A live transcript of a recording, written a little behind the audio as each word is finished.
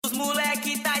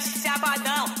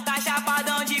tá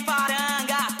chapadão de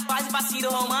paranga. Faz o passinho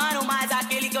do romano, mas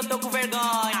aquele que eu tô com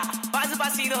vergonha. Faz o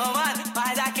passinho do romano,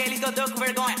 mas aquele que eu tô com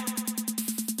vergonha.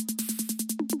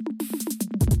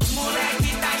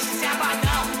 Moleque tá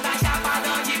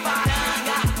chapadão de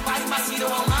paranga. Faz o passinho do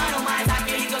romano, mas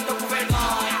aquele que eu tô com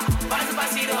vergonha. Faz o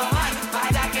passinho do romano,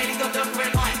 mas aquele que eu tô com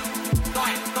vergonha.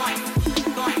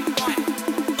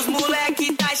 Os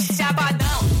moleque tá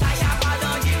chapadão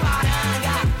de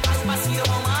paranga. Faz o passinho do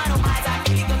romano, mas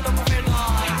aquele que eu tô com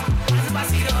vergonha. Faz o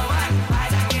passinho do romano,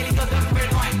 mas aquele que eu tô com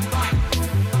vergonha.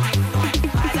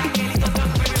 Mas aquele que eu tô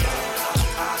com vergonha.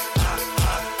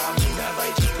 A mina vai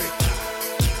despertar.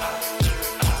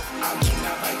 A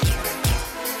mina vai despertar.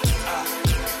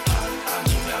 A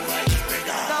mina vai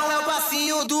despertar. Então é o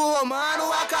passinho do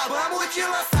romano, acabamos de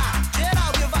lançar.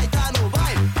 Geral que vai tá no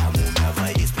baile. A mina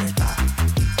vai despertar.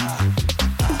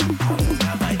 A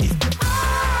mina vai despertar.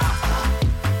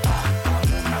 A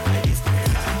mina vai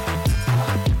despertar.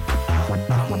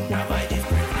 A mina vai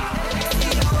despertar. Esse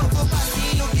é o novo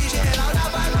passinho que geral já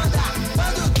vai mandar.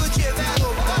 Quando tu tiver no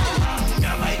baile, a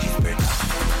mina vai despertar.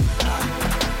 A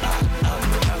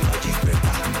mina vai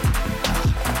despertar.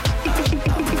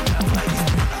 A mina vai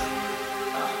despertar.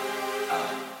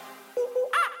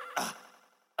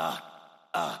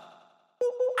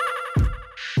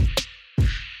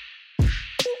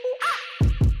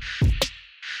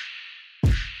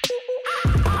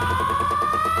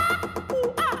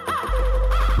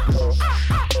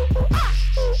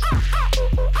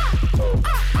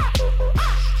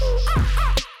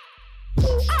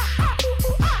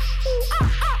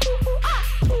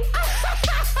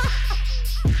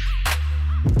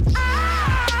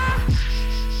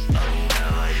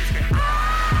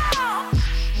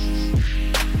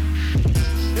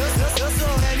 Eu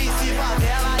sou MC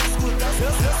Favela, escuta.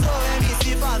 Eu sou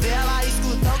MC Favela,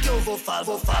 escuta o que eu vou falar.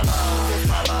 Vou falar. Eu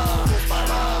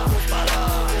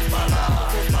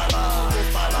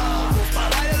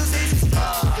não sei se vou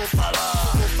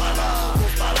falar.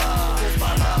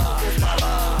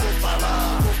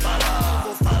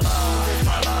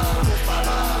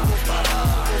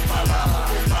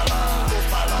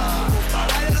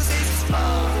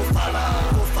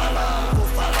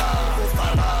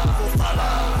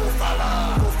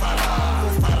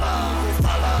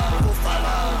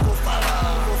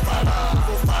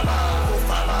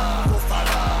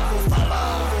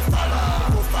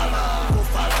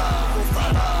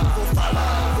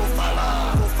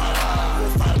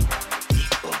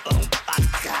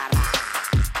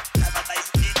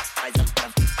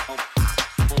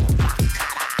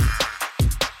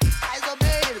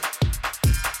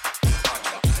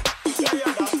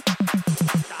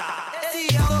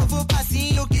 Esse é o novo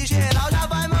passinho que geral já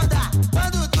vai mandar.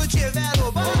 Quando tu tiver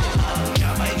no baile, a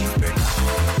mina vai despertar.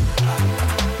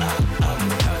 A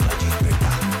mina vai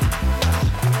despertar.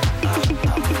 A mina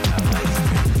vai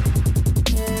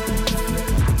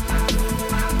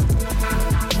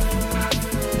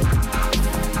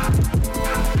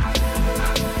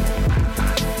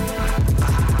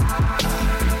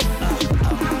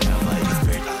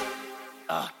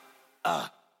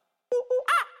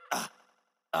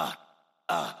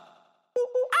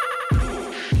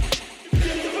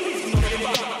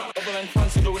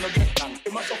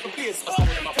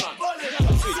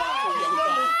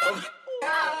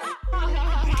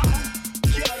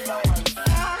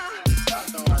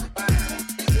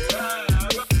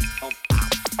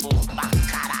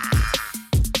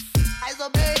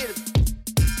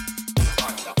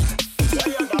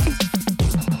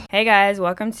Hey guys,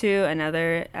 welcome to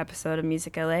another episode of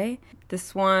Music LA.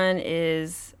 This one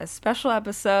is a special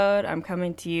episode. I'm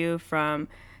coming to you from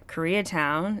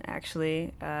Koreatown,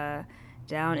 actually,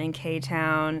 down in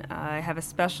K-Town. I have a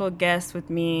special guest with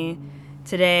me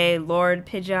today, Lord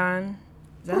Pidjeon.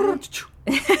 Is that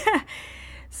it?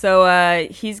 So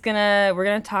we're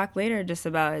gonna talk later just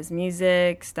about his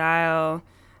music, style,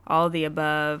 all the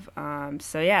above.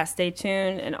 So yeah, stay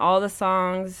tuned. And all the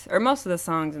songs, or most of the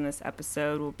songs in this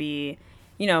episode will be,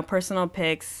 personal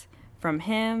picks from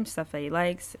him, stuff that he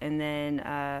likes, and then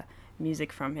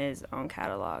music from his own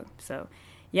catalog. So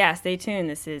yeah, stay tuned.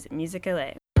 This is Music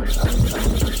LA.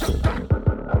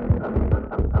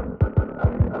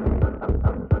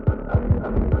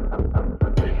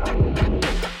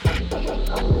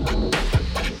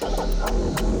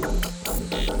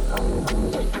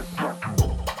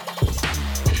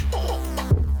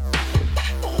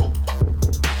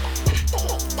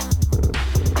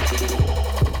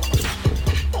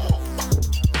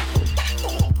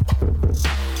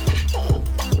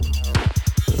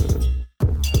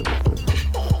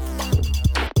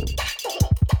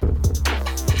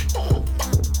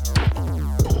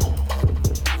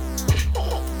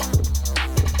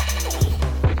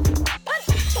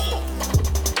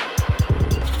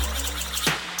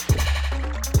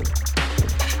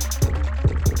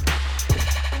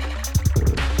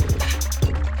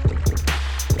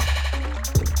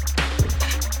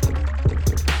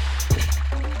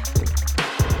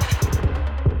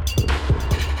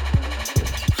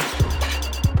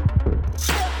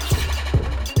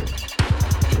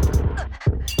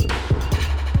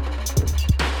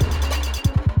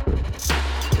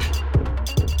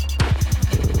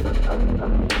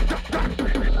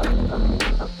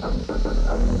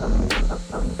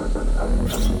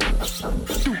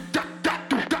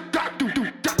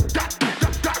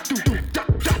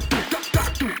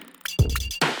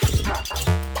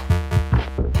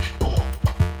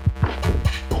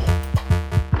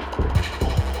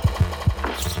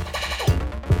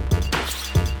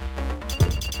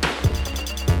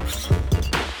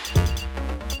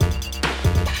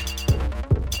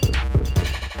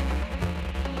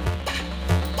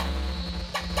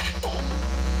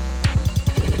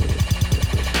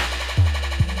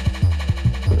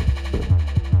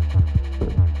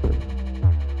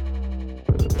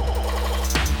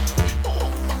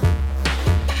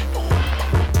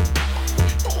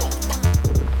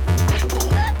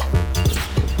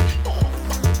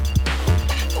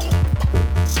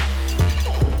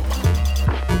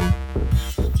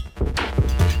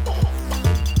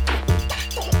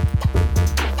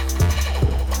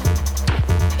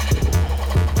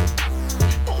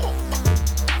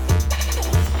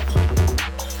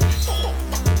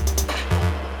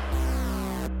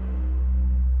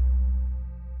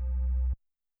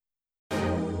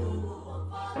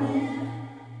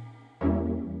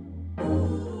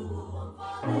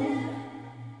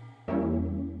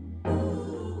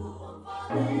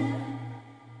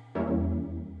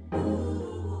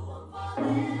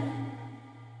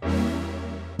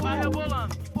 Vai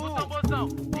rebolando, o tamborzão.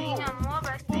 Vem amor,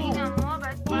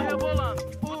 Vai rebolando,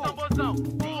 o tamborzão.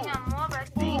 vem amor,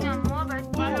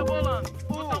 Vai rebolando,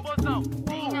 o tamborzão.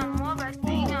 vem amor,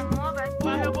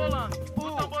 Vai rebolando,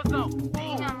 o tamborzão.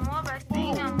 vem amor,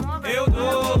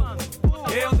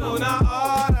 Eu dou na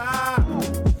hora.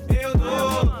 Eu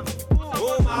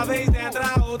dou uma vez dentro,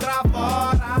 a outra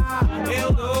fora.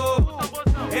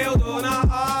 Eu dou na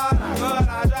hora.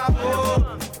 Agora já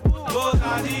vou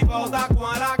dar de volta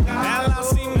quando acaba. Ela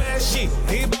se mexe,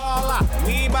 rebola,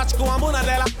 me bate com a bunda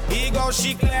dela igual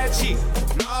chiclete.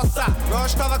 Nossa,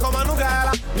 gostosa como a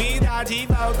Nugala. Me dá de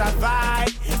volta, vai.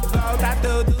 Volta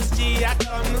todos os dias,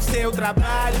 como no seu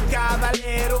trabalho.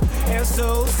 Cavaleiro, eu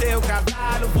sou o seu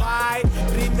cavalo. Vai,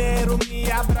 primeiro me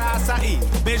abraça e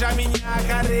beija minha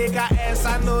careca.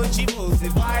 Essa noite você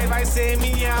vai ser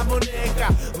minha boneca.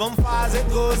 Vamos fazer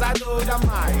coisa doida,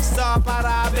 mas só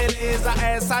para a beleza.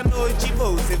 Essa noite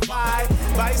você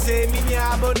vai ser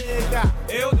minha boneca.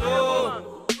 Eu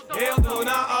dou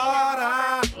na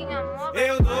hora.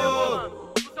 Eu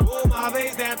dou uma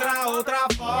vez dentro, a outra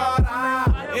fora.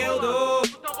 Eu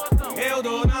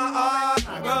dou na hora.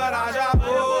 Agora já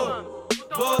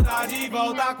vou dar de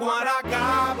volta quando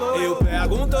acabou. Eu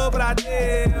pergunto pra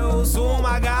Deus,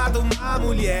 uma gata, uma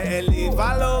mulher. Ele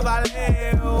falou,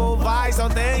 valeu. Vai, só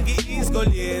tem que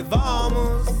escolher.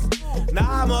 Vamos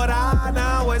namorar,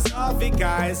 não é só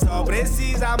ficar. É só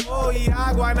precisa amor e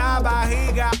água na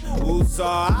barriga. O sol,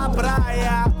 a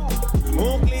praia,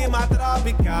 um clima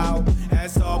tropical. É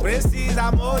só precisa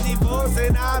amor de você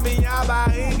na minha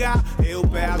barriga. Eu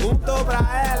pergunto pra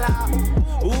ela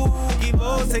o que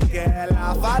você quer.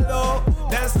 Ela falou,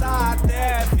 dança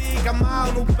até fica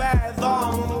mal no pé.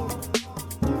 Vamos,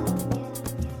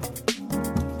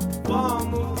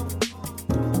 vamos,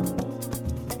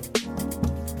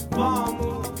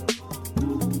 vamos,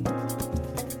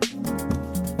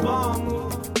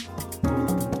 vamos,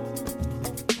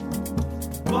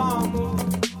 vamos,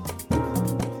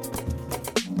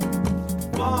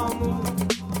 vamos,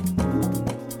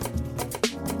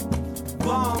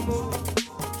 vamos,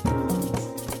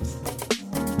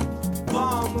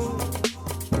 vamos.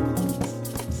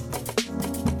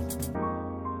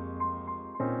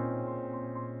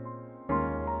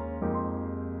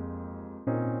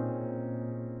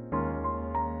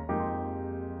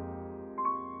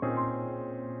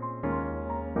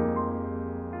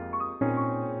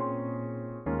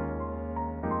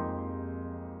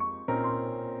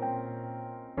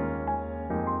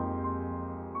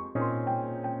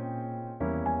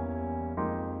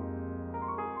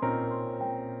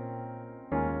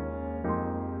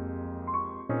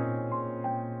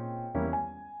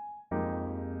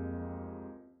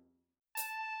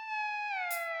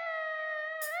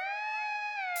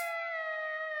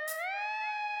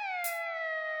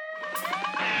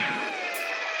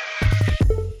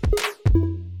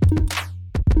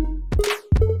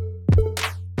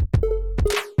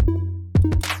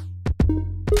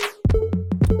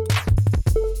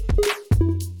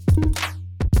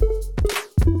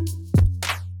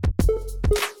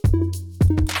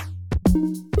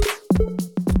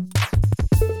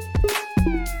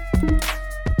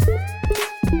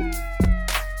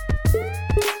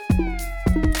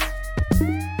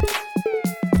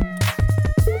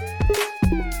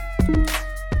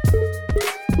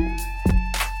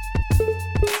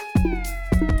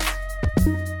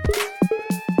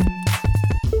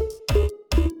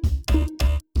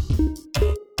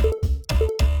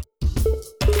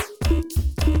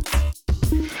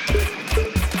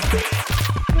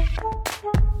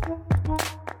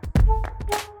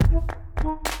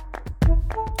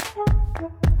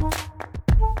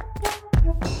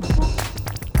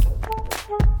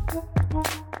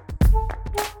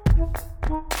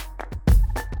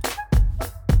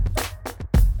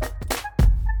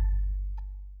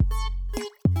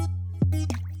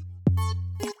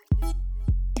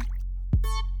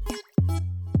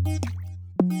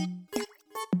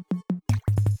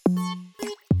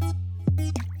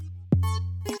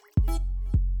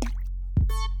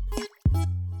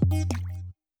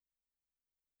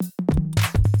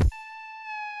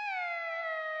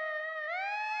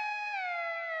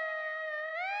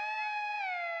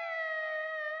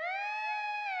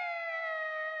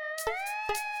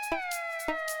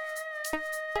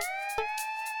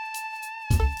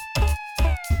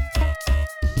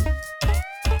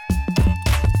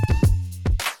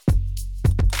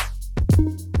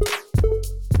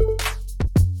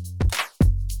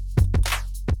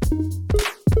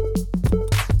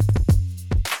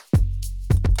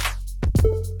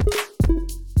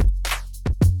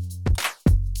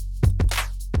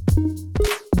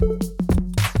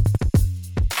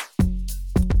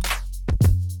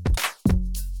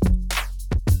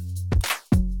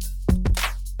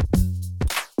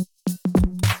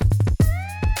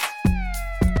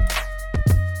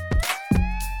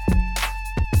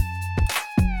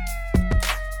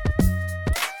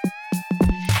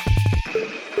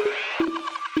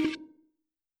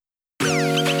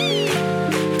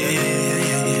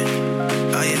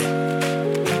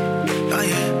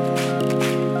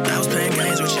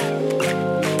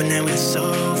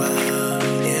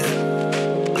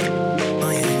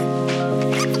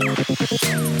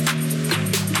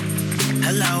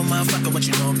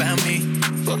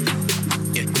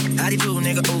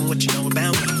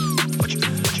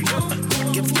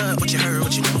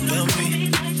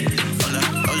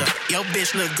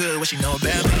 Look good, what she know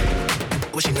about me?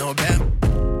 What she know about?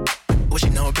 What she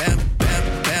know about?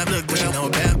 Bab, look good, what she know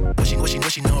about? What she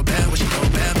know about? What she know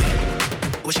about me?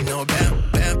 What she know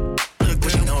about? Bab, look,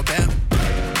 what she know about?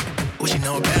 What she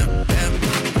know about? Bab,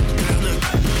 girl, look,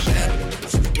 bab.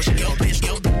 What she yo, bitch,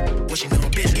 yo? What she know,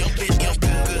 bitch, yo, bitch, yo?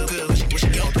 Good, good. What she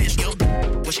yo, bitch, yo?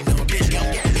 What she know, bitch, yo,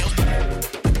 yo?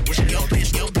 What she yo,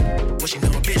 bitch, yo? What she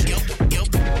know, bitch, yo, yo?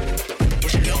 What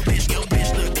she yo, bitch, yo,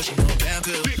 bitch, look, what she know about?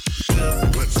 Good.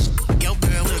 Yo,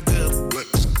 girl, look good.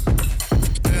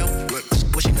 Girl,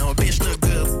 what she know, bitch, look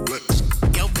good.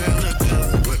 Yo, girl, look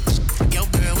good. Yo,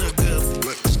 girl, look good.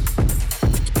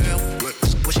 Girl,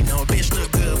 what she know, bitch,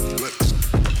 look good.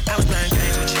 I was playing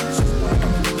games with you,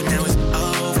 but now it's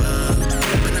over.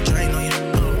 Been a drain on you.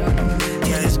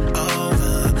 Yeah, it's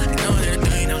over. You know that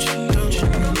it ain't no shit, don't you?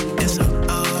 It's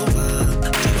over.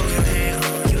 Throw your hand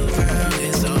on you, girl,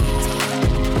 it's over.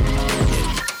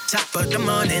 Top of the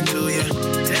morning to you.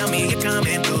 Tell me you're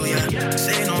coming through, yeah.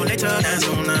 Say no later than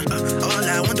sooner. All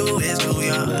I want to do is do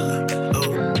ya.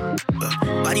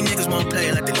 Why these niggas won't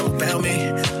play like they know about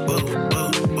me?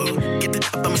 Get the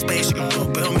up on my space, you can know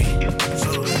about me.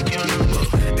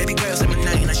 Baby girl, say my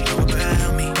name like she know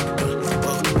about me.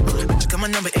 Just got my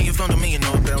number and your phone to me, you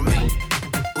know about me.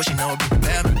 What she know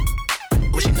about?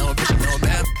 What she know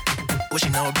about? What she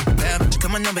know about? Just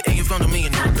got my number and your phone to me, you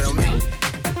know about me.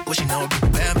 What she know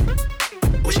about?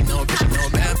 What she know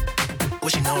about?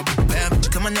 What she know about?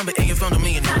 Just call my number and your phone to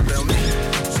me and know about me.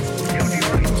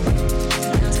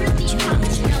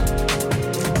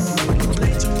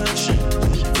 Play too much. I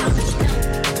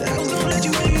was gonna let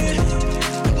you in.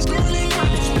 I was gonna let you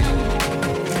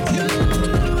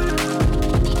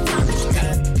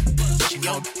What she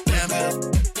know about?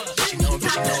 What she know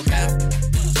about?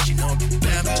 What she know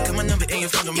about? Just call my number and your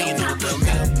phone to me and know about me.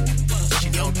 What she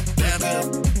know about?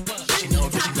 What she know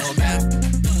about?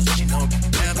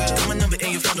 Just call my number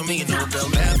and you phone to me and know about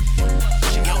me.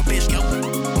 What she yo, bitch, yo?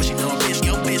 What she know, bitch,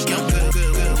 yo, bitch, yo? Good,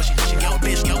 good, good. What she yo,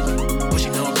 bitch, yo? What she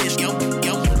know, bitch, yo,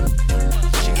 yo?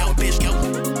 What she yo, bitch, yo?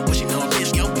 What she know,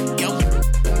 bitch, yo, yo?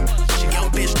 What she yo,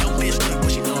 bitch, yo, bitch, look,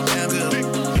 what she know about good.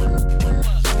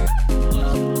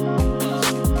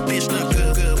 Bitch, look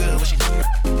good, good, good. What she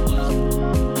know?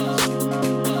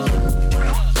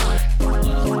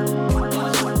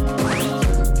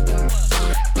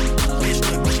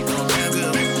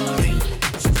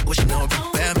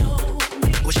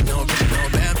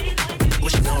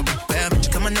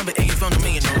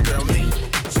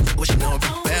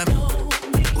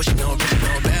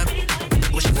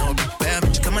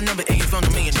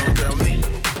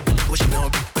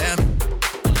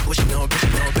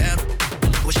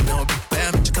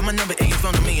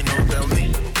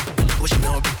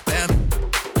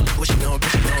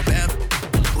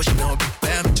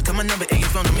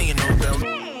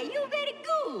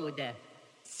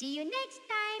 See you next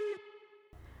time.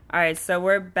 All right, so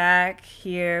we're back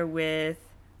here with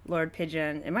Lord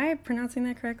Pidjeon. Am I pronouncing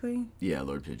that correctly? Yeah,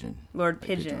 Lord Pidjeon. Lord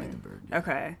Like Pidjeon. like the bird. Yeah.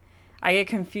 Okay. I get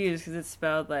confused because it's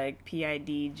spelled like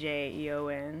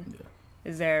Pidjeon. Yeah.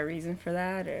 Is there a reason for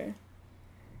that, or?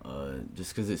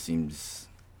 Just because it seems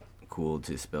cool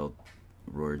to spell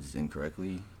words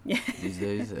incorrectly Yeah. these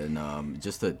days, and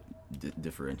just to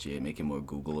differentiate, make it more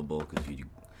Googleable, because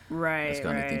Right, that's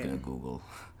kind of right. thinking of Google.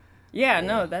 Yeah, Yeah.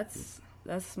 no, that's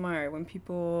smart. When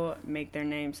people make their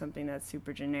name something that's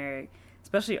super generic,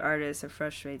 especially artists, it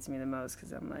frustrates me the most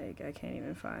because I'm like, I can't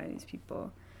even find these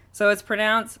people. So it's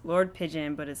pronounced Lord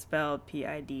Pidjeon, but it's spelled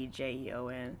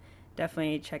Pidjeon.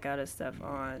 Definitely check out his stuff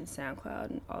on SoundCloud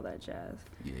and all that jazz.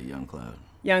 Yeah, Young Cloud.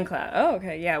 Young Cloud. Oh,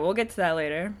 okay. Yeah, we'll get to that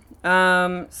later.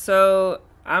 So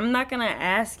I'm not gonna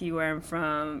ask you where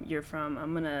you're from.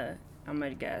 I'm gonna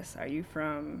guess. Are you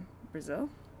from Brazil?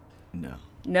 No.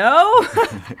 No?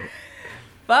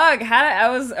 Fuck. I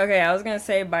was gonna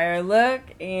say by your look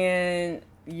and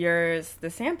the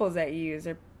samples that you use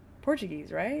are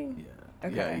Portuguese, right? Yeah.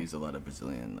 Okay. Yeah, I use a lot of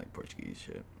Brazilian, like, Portuguese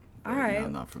shit. All right. No,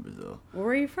 I'm not from Brazil. Where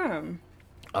are you from?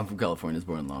 I'm from California. I was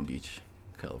born in Long Beach,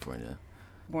 California.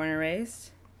 Born and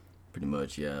raised? Pretty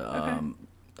much, yeah.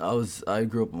 Okay. I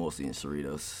grew up mostly in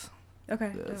Cerritos,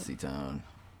 Okay. yeah, dope. C-Town.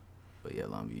 But yeah,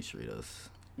 Long Beach, Cerritos,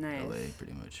 Nice. LA,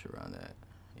 pretty much around that.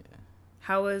 Yeah.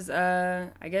 How was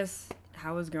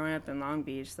how was growing up in Long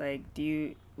Beach? Like,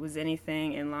 was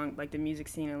anything in the music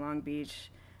scene in Long Beach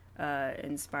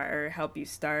inspire or help you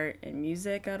start in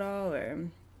music at all, or?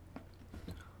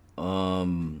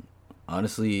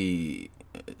 Honestly,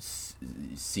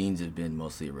 scenes have been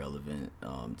mostly irrelevant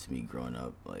to me growing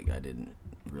up. Like, I didn't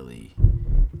really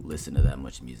listen to that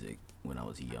much music when I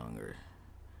was young,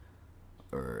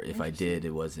 or if I did,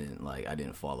 it wasn't like I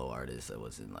didn't follow artists. I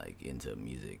wasn't like into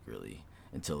music really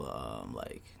until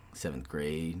like 7th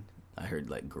grade. I heard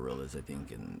like Gorillaz, I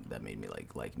think, and that made me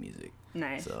like music.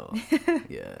 Nice. So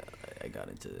yeah, I got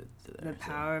into The there,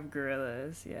 power of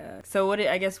Gorillaz, yeah. So what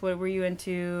were you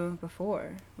into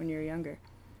before when you were younger?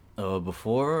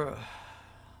 Before,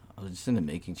 I was just into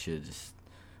making shit, just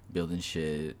building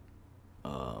shit,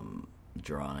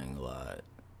 drawing a lot.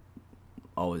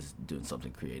 Always doing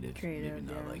something creative. Creative,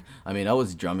 maybe not yeah. like. I mean, I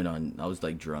was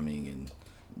like drumming and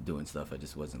doing stuff. I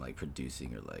just wasn't like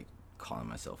producing or like calling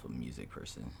myself a music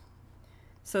person.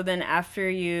 So then after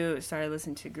you started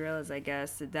listening to Gorillaz, I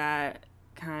guess, did that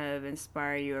kind of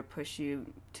inspire you or push you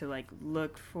to like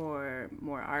look for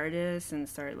more artists and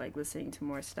start like listening to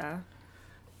more stuff?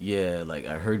 Yeah, like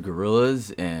I heard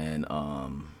Gorillaz, and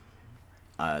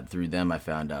through them I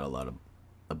found out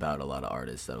about a lot of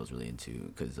artists that I was really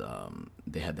into, because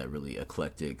they had that really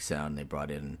eclectic sound.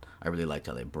 I really liked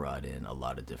how they brought in a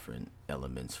lot of different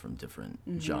elements from different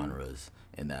genres,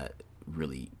 and that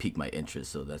really piqued my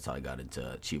interest. So that's how I got into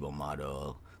Chibo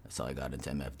Mado. That's how I got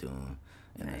into MF Doom,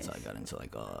 and Nice. that's how I got into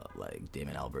like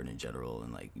Damon Albarn in general,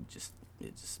 and like it just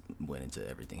went into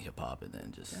everything hip hop, and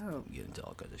then just Dope. get into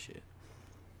all kinds of shit.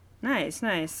 Nice.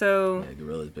 So Yeah,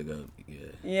 Gorillaz, big up.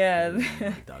 Yeah.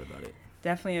 I thought about it.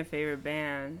 definitely a favorite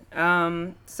band.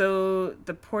 So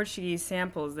the Portuguese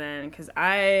samples then, because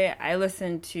I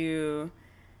listened to,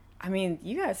 I mean,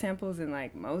 you got samples in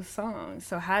like most songs.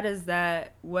 So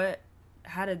what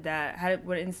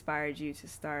inspired you to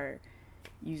start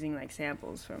using like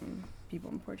samples from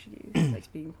people in Portuguese, like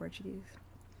speaking Portuguese?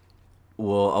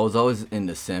 Well, I was always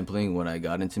into sampling when I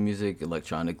got into music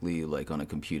electronically, like on a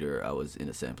computer. I was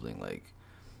into sampling. Like,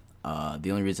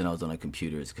 the only reason I was on a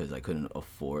computer is because I couldn't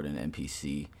afford an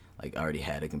MPC. Like, I already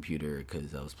had a computer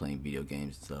because I was playing video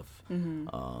games and stuff.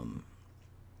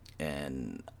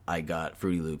 And I got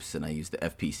Fruity Loops, and I used the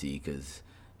FPC because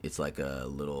it's like a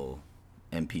little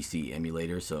MPC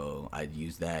emulator. So I'd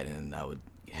use that, and I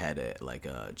had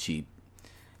a cheap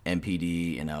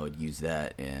MPD, and I would use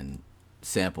that and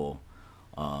sample.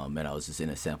 And I was just in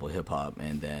a sample hip hop,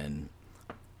 and then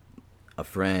a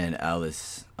friend,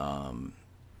 Alice,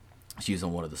 she was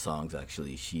on one of the songs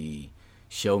actually. She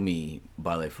showed me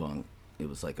Ballet Funk. It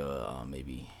was like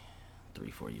maybe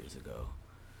 3-4 years ago.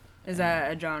 Is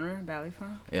that a genre, ballet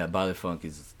funk? Yeah, Ballet Funk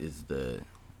is the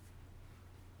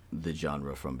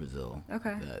genre from Brazil.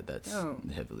 Okay. That's Oh.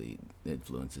 heavily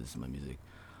influences my music,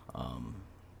 and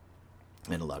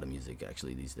a lot of music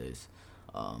actually these days.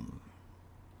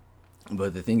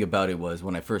 But the thing about it was,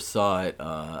 when I first saw it,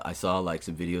 I saw like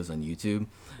some videos on YouTube,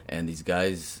 and these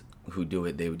guys who do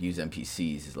it, they would use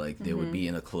MPCs. Like they would be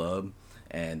in a club,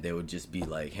 and they would just be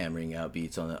like hammering out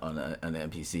beats on the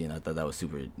MPC, and I thought that was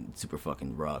super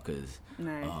fucking raw, because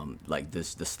Nice. like the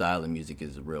style of music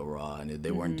is real raw, and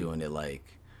they weren't doing it like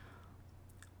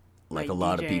Like a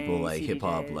lot of DJing, people, like hip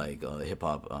hop, CDJ. like hip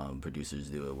hop producers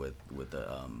do it with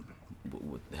the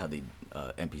with how they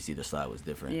MPC their style was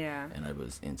different. Yeah. And I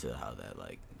was into how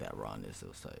that rawness, it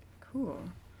was tight. Cool.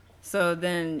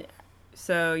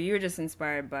 So you were just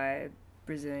inspired by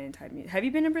Brazilian type music. Have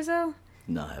you been to Brazil?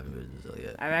 No, I haven't been to Brazil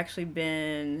yet. I've actually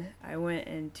been. I went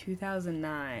in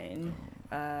 2009.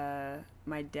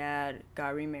 My dad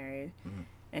got remarried,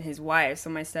 and his wife. So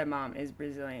my stepmom is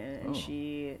Brazilian, and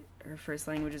her first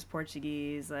language is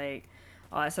Portuguese, like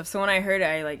all that stuff. So when I heard it,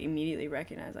 I like immediately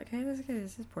recognized, like, hey,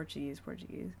 this is Portuguese.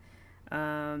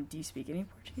 Do you speak any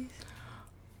Portuguese?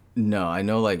 No, I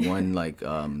know like one like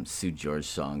Sue George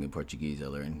song in Portuguese I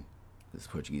learned. This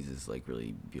Portuguese is like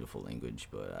really beautiful language,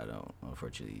 but I don't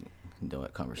unfortunately know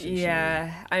that conversation.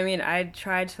 Yeah, I mean, I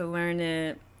tried to learn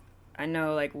it. I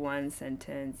know like one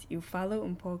sentence. Eu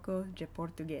falo pouco de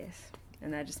português.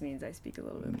 And that just means I speak a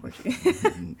little bit of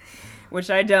Portuguese.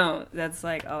 Which I don't. That's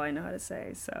like all I know how to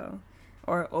say. So,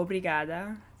 or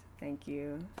obrigada. Thank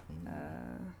you.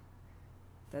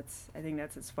 I think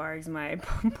that's as far as my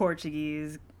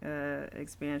Portuguese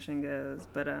expansion goes.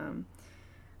 But all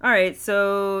right,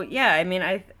 so yeah, I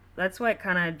mean, that's what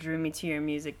kind of drew me to your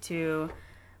music too.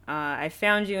 I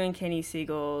found you in Kenny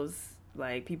Siegel's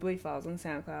like people he follows on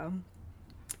SoundCloud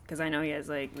because I know he has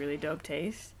like really dope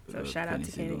taste. So shout out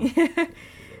to Kenny.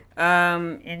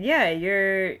 And yeah,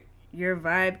 your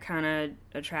vibe kind of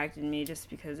attracted me just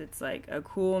because it's like a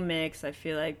cool mix. I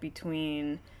feel like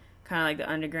between kind of like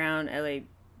the underground LA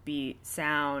beat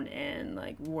sound and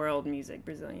like world music,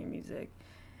 Brazilian music.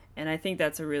 And I think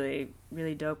that's a really,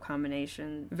 really dope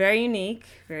combination.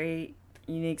 Very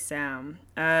unique sound.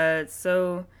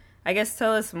 So I guess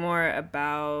tell us more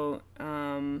about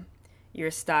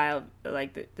your style,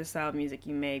 like the style of music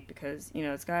you make, because you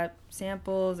know it's got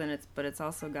samples but it's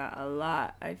also got a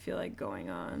lot, I feel like, going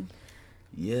on.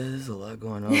 Yeah, there's a lot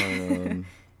going on.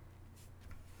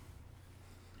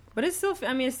 But it still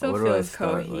feels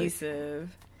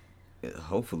cohesive. Like,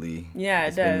 hopefully. Yeah,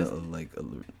 it does.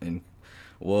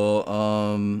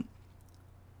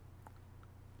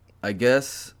 I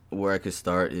guess where I could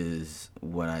start is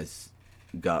when I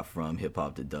got from hip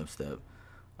hop to dubstep.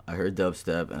 I heard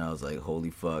dubstep and I was like, holy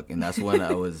fuck. And that's when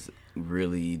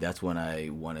that's when I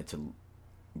wanted to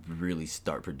really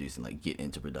start producing, like get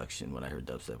into production when I heard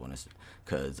dubstep,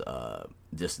 because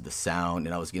just the sound,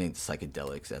 and I was getting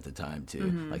psychedelics at the time too,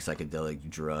 like psychedelic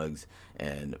drugs,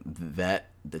 and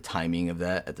the timing of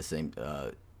that at the same,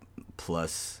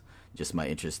 plus just my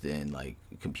interest in like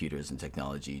computers and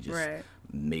technology just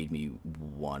made me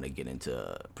want to get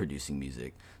into producing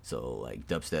music. So like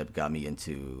dubstep got me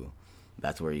into,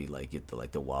 that's where you like get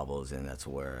the wobbles, and that's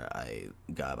where I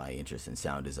got my interest in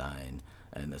sound design,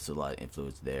 and there's a lot of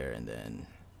influence there. And then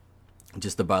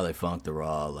just the ballet funk, the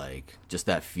raw, like just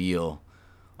that feel,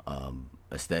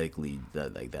 aesthetically,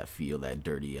 that feel, that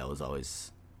dirty. I was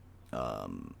always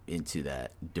into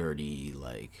that dirty,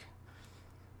 like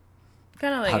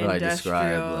kind of like how do I industrial,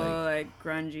 describe, like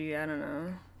grungy, I don't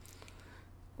know,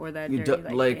 or that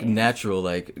dirty, like natural,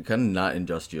 like kind of not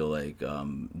industrial, like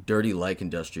dirty like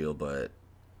industrial, but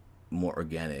more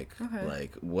organic. Okay.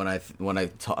 Like when I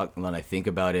think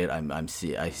about it, I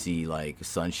see like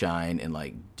sunshine and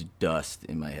like dust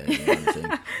in my head. You know what I'm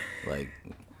saying? Like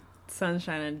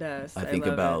sunshine and dust. I think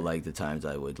about like the times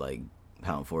I would like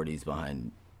pound 40s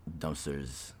behind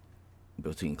dumpsters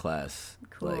between class.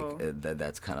 Cool. Like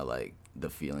that's kind of like the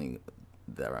feeling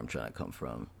that I'm trying to come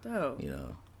from. Oh. You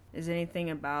know. Is anything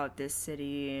about this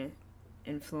city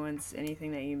influence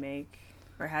anything that you make,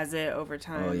 or has it over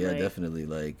time? Oh yeah, definitely.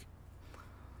 Like,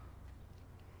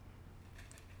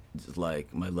 just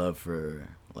like my love for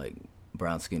like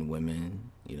brown skinned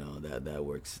women. You know, that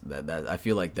works. That I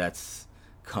feel like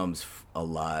comes a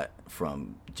lot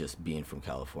from just being from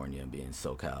California and being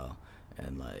SoCal,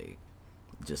 and like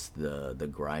just the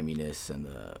griminess and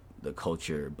the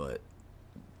culture, but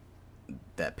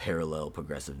that parallel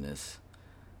progressiveness.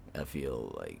 I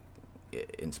feel like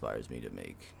it inspires me to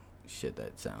make shit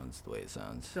that sounds the way it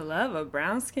sounds. The love of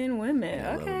brown-skinned women.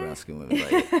 Yeah, okay. I love brown-skinned women.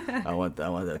 Like, I want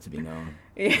that to be known.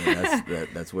 Yeah.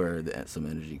 That's where some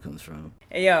energy comes from.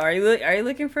 Hey, yo, are you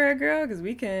looking for a girl? Because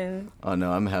we can. Oh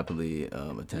no, I'm happily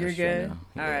attached. You're good. Right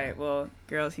now. All right. Well,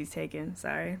 girls, he's taken.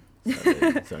 Sorry.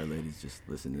 Sorry, ladies. Just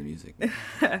listen to the music.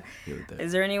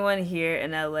 Is there anyone here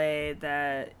in LA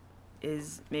that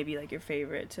is maybe like your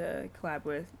favorite to collab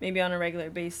with, maybe on a regular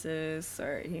basis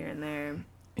or here and there?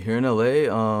 Here in LA,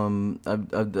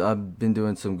 I've been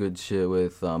doing some good shit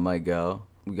with Mike Gal.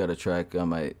 We got a track, I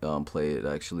might play it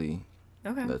actually.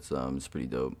 Okay. That's it's pretty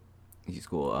dope. He's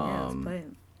cool. Yeah, let's play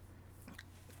it.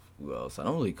 Who else? I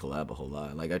don't really collab a whole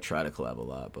lot. Like I try to collab a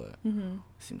lot, but it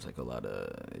seems like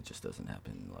it just doesn't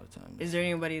happen a lot of times. Is there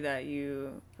anybody that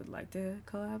you would like to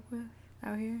collab with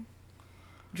out here?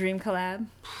 Dream collab?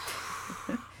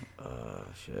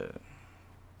 Shit.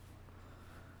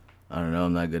 I don't know.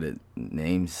 I'm not good at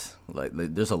names. Like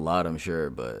there's a lot, I'm sure,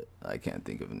 but I can't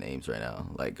think of names right now.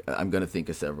 Like I'm gonna think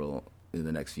of several in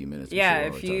the next few minutes. Yeah,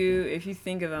 if you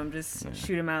think of them, just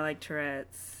shoot them out like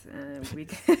Tourette's, and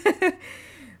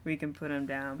we can put them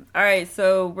down. All right,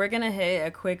 so we're gonna hit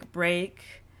a quick break.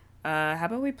 How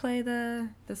about we play the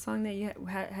song that you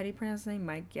how do you pronounce his name?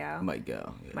 Mike Gal. Mike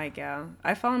Gal. Yeah. Mike Gal.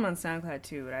 I follow him on SoundCloud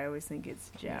too, but I always think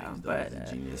it's Jao. Yeah, but a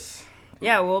genius.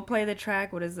 Yeah, we'll play the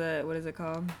track. What is it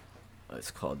called? It's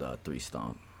called 3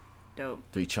 Stomp. Dope.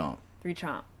 3 Chomp. 3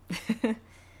 Chomp.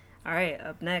 All right,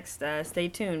 up next, stay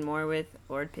tuned. More with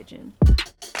Lord Pidjeon.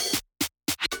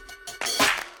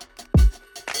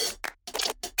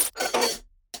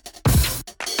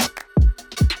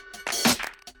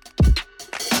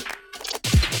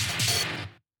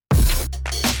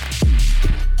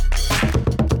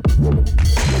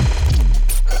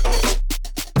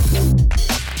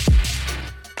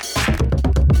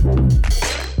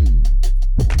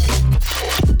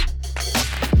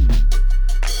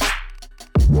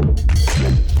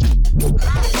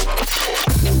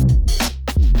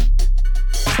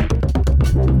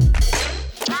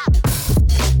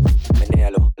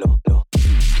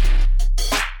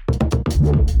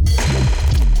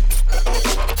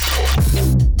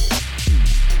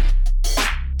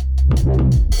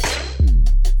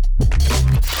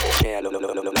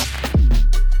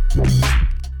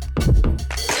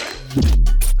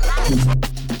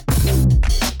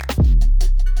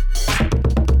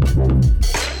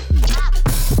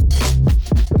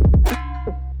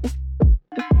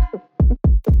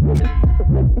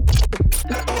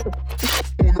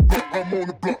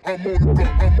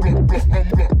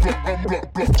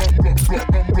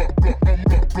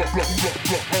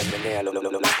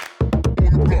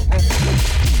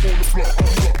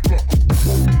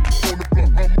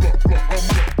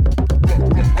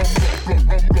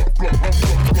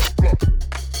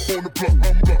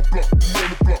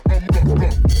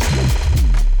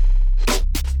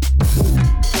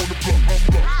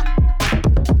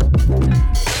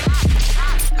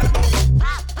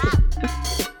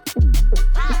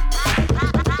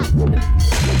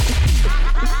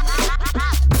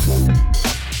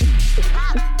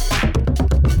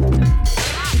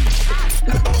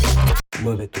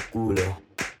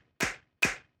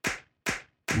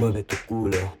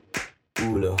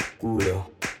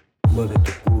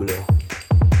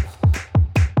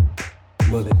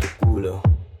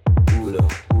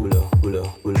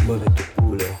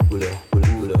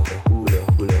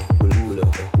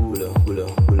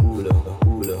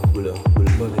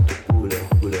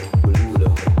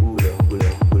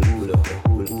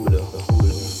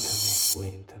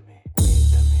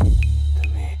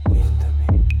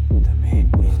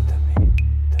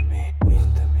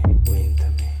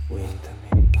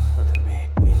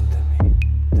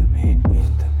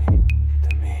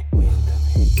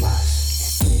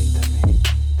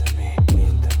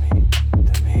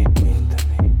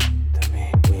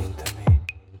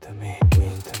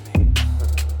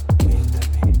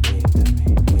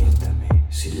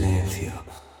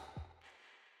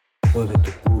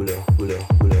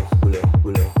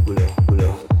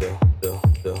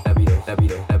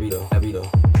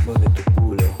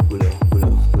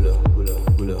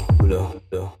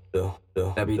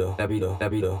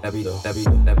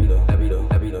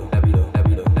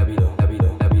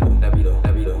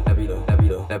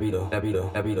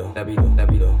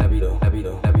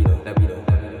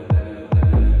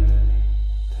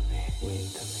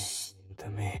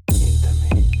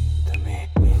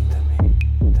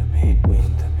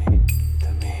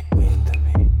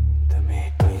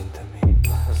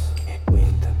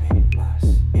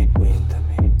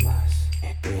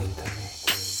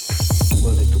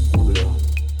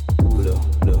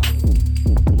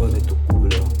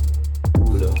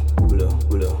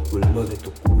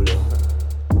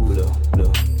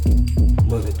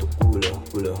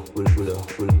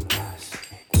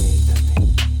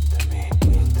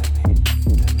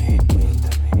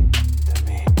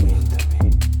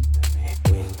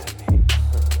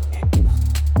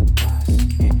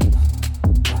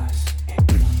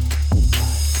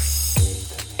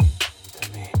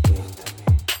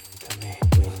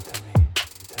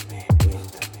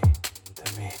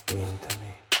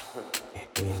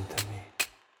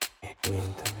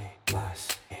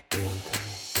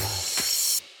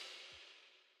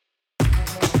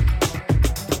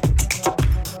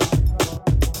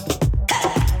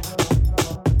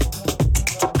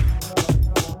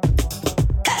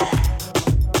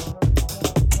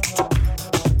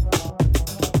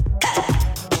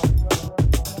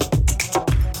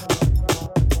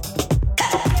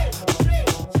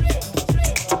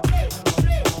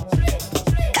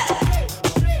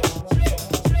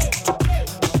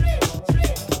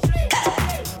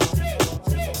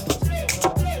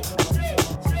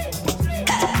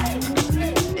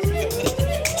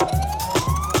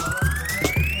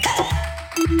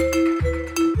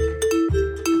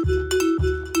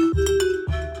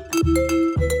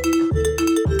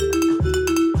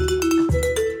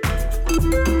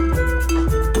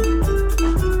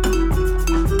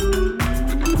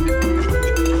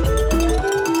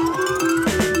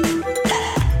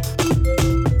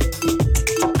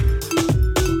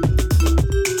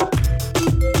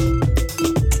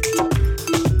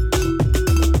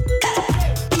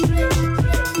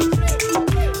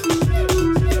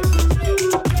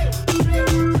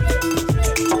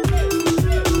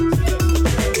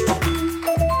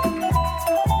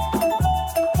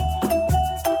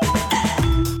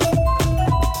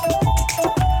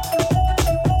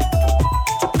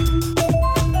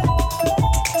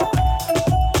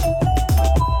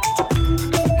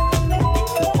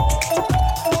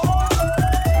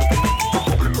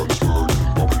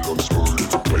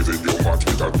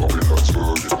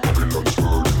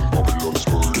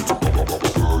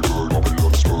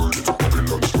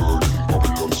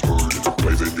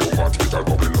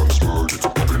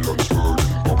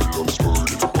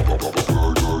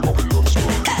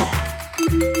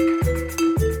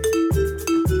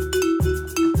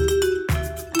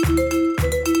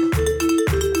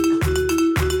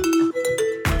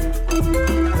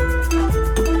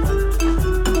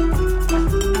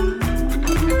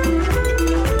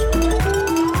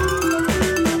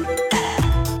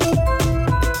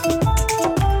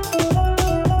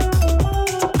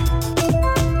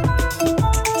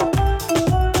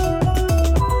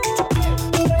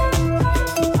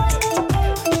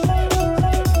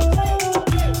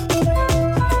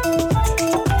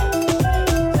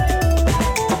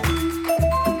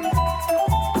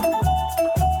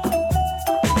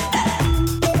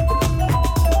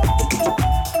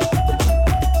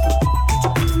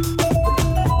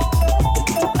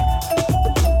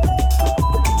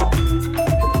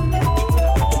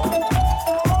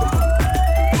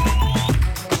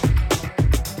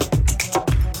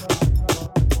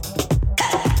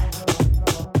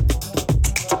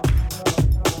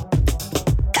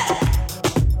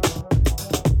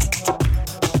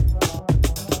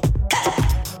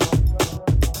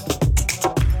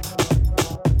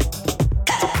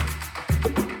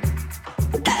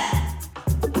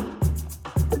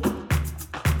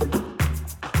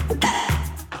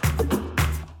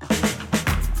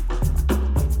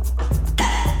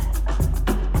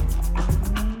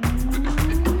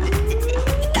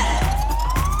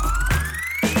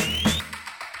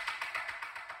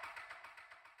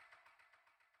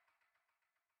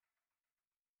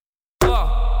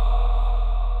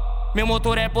 Meu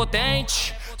motor é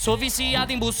potente, sou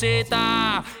viciado em buceta.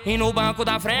 E no banco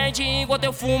da frente, enquanto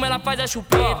eu fumo, ela faz a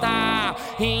chupeta.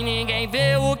 E ninguém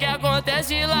vê o que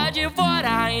acontece lá de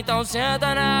fora. Então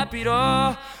senta na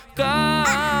piroca.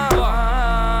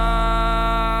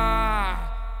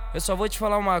 Eu só vou te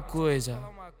falar uma coisa.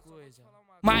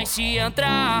 Mas se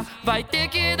entrar, vai ter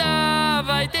que dar,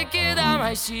 vai ter que dar.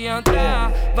 Mas se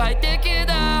entrar, vai ter que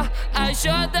dar a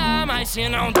jota. Mas se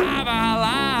não dá, vai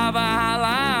ralar, vai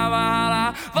ralar, vai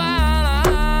ralar, vai ralar.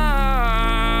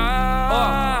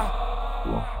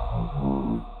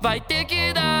 Vai ter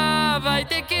que dar, vai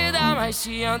ter que dar. Mas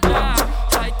se entrar,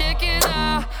 vai ter que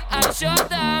dar a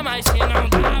jota. Mas se não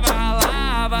dá, vai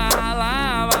ralar, vai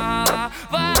ralar, vai ralar,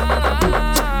 vai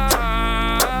ralar.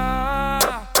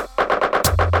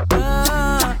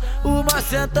 Uma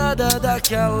sentada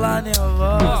daquela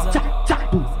nervosa.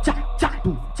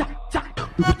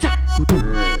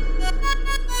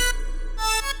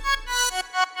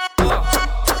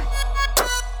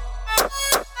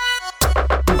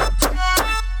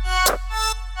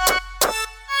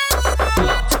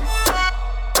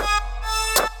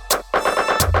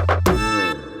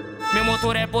 Meu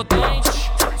motor é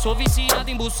potente, sou viciado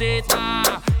em buceta.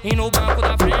 E no banco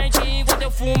da frente, enquanto eu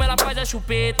fumo, ela faz a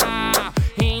chupeta.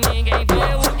 E ninguém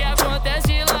vê o que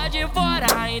acontece lá de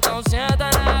fora. Então senta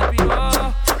na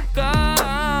piroca.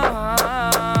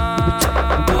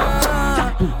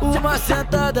 Uma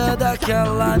sentada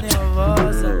daquela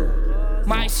nervosa.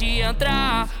 Mas se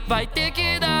entrar, vai ter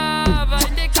que dar, vai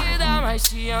ter que dar. Mas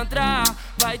se entrar,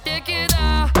 vai ter que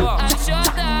dar a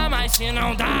jota. Mas se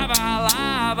não dá, vai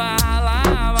ralar, vai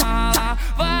ralar, vai ralar,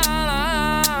 vai ralar.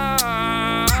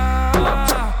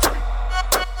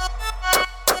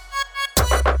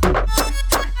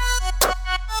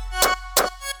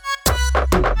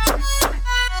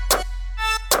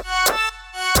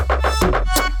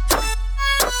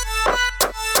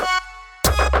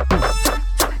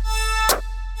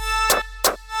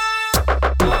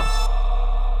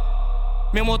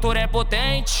 Meu motor é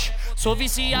potente, sou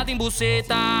viciado em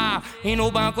buceta. E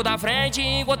no banco da frente,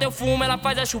 enquanto eu fumo, ela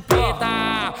faz a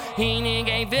chupeta. E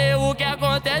ninguém vê o que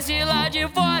acontece lá de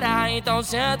fora. Então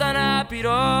senta na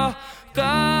piroca.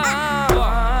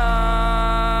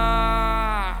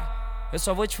 Eu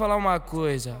só vou te falar uma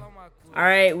coisa.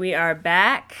 Alright, we are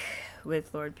back with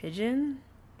Lord Pidjeon.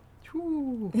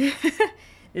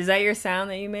 Is that your sound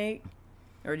that you make?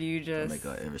 Or do you just... Make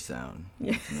every sound.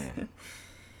 Yeah. Man.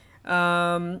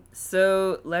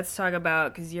 So let's talk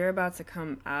about, because you're about to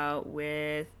come out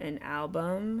with an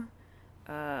album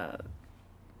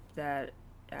that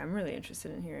I'm really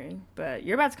interested in hearing. But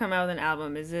you're about to come out with an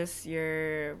album. Is this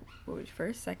your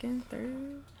first, second,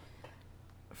 third?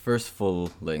 First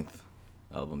full-length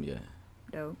album, yeah.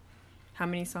 Dope. How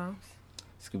many songs?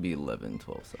 It's gonna be 11,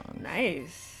 12 songs.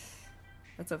 Nice.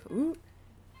 That's a... Ooh.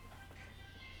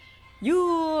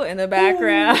 You in the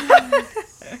background.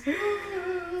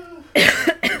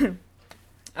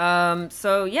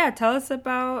 So yeah, tell us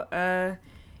about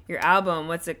your album.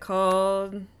 What's it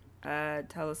called?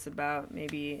 Tell us about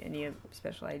maybe any of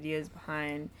special ideas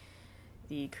behind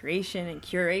the creation and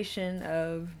curation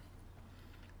of...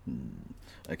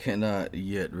 I cannot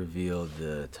yet reveal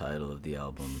the title of the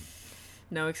album.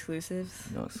 No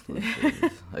exclusives? No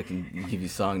exclusives. I can give you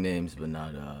song names, but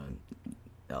not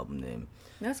album name.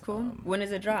 That's cool. When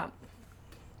does it drop?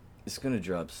 It's gonna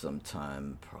drop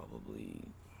sometime, probably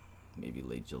maybe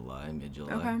late July,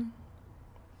 mid-July. Okay.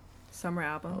 Summer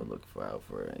album. I would look out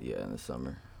for it, yeah, in the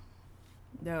summer.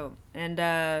 Dope. And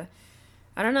I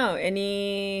don't know,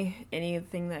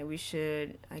 anything that we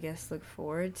should, I guess, look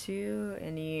forward to?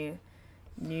 Any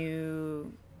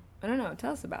new... I don't know.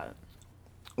 Tell us about it.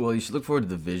 Well, you should look forward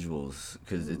to the visuals,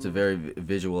 because it's a very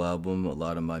visual album. A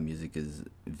lot of my music is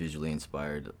visually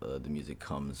inspired. The music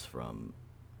comes from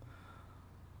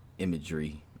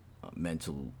imagery,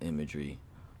 mental imagery,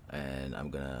 and I'm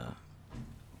going to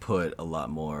put a lot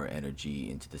more energy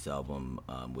into this album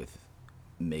with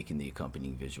making the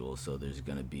accompanying visuals. So there's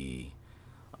going to be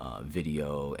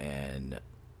video, and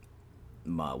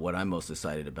what I'm most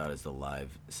excited about is the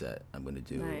live set. I'm going to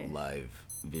do live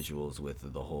visuals with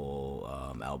the whole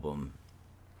album,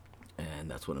 and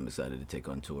that's what I'm excited to take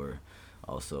on tour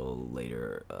also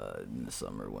later in the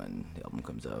summer when the album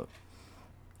comes out.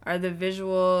 Are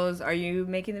you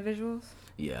making the visuals?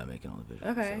 Yeah, I'm making all the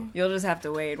visuals. Okay. So. You'll just have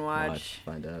to wait and watch.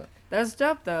 Find out. That's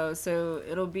dope, though. So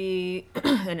it'll be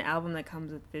an album that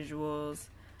comes with visuals.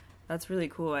 That's really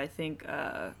cool. I think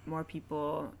more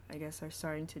people, I guess, are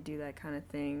starting to do that kind of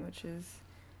thing, which is...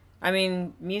 I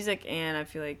mean, music and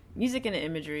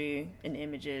imagery and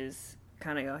images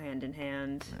kind of go hand in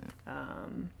hand. Right.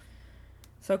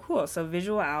 So cool. So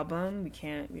visual album.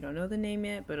 We don't know the name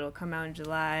yet, but it'll come out in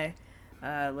July.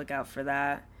 Look out for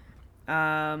that.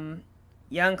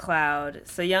 Young Cloud.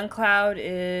 So Young Cloud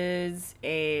is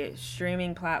a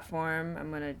streaming platform.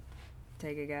 I'm gonna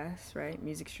take a guess, right?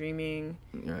 Music streaming.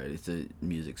 Right, it's a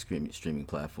music streaming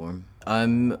platform.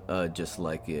 I'm just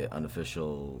like an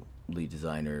unofficial lead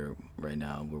designer right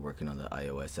now. We're working on the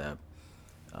iOS app.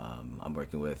 I'm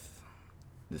working with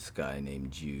this guy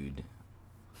named Jude.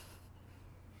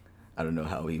 I don't know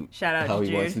how he Shout out how to he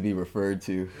Jude. wants to be referred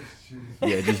to.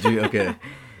 Yeah, just Jude. Okay.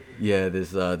 Yeah,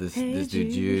 this Hey,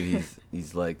 dude Jude.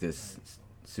 He's like this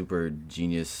super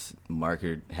genius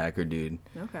hacker dude.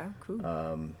 Okay, cool.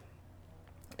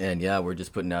 And yeah, we're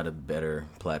just putting out a better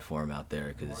platform out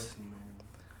there because.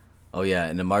 Oh yeah,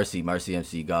 and the Marcy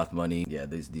MC Goth Money. Yeah,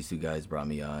 these two guys brought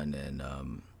me on,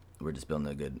 and we're just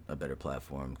building a better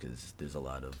platform because there's a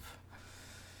lot of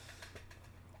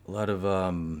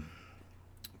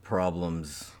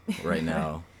problems right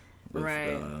now with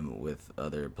Right. With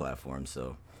other platforms.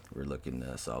 So we're looking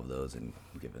to solve those and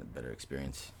give it a better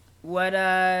experience. What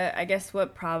I guess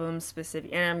what problems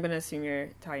specific? And I'm gonna assume you're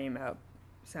talking about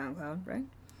SoundCloud, right?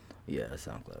 Yeah,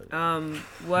 SoundCloud.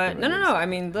 What? No. I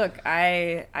mean, look,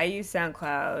 I use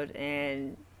SoundCloud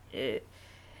and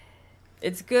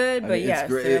it's good, but It's yes,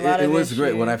 great. there are a lot It of was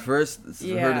great when I issues. first heard of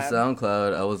Yeah.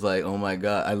 SoundCloud. I was like, "Oh my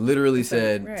god!" I literally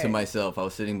said to right. myself, I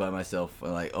was sitting by myself,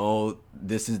 like, "Oh,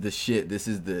 this is the shit. This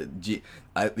is the G."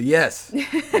 Yes,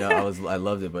 I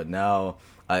loved it. But now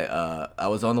I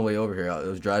was on the way over here. I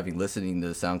was driving, listening to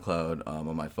SoundCloud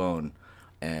on my phone,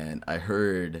 and I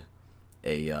heard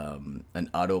an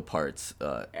auto parts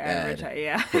ad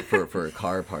Yeah. for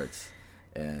car parts.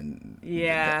 And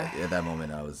Yeah. at that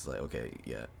moment, I was like, okay,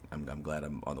 yeah, I'm glad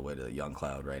I'm on the way to Young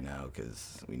Cloud right now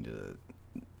because we need to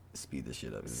speed this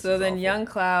shit up. This So is then awful. Young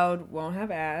Cloud won't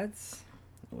have ads,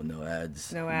 Well, no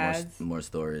ads, No ads. more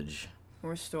storage,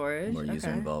 more storage. more user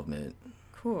Okay. involvement.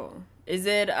 Cool. Is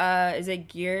it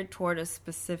geared toward a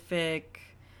specific,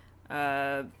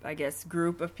 I guess,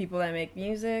 group of people that make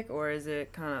music, or is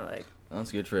it kind of like? That's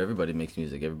good for everybody who makes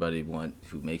music. Everybody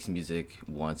who makes music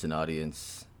wants an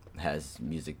audience, has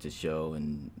music to show,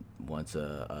 and wants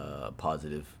a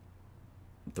positive,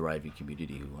 thriving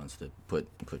community who wants to put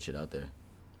shit out there.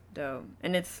 Dope.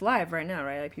 And it's live right now,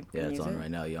 right? Like people Yeah, can it's use on it.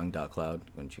 right now. Young.cloud.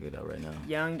 Go and check it out right now.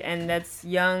 Young, and that's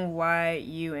Young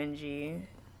YUNG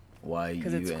Why?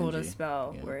 because it's cool to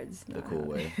spell Yeah, words. the not cool how-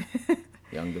 way.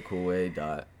 Young the cool way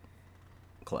dot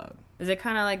cloud. Is it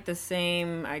kind of like the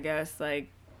same, I guess, like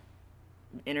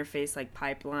interface, like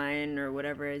pipeline or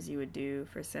whatever as you would do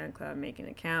for SoundCloud? Make an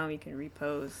account, you can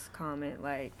repost, comment,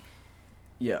 like.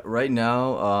 Yeah, right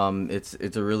now, it's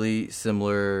a really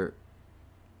similar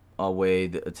way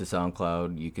to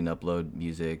SoundCloud. You can upload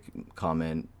music,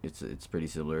 comment. It's pretty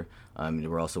similar.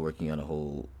 We're also working on a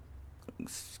whole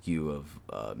skew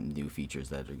of new features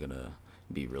that are gonna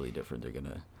be really different. They're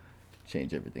gonna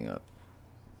change everything up.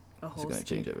 A It's whole gonna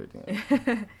change skew. everything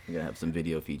up. We're gonna have some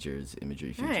video features,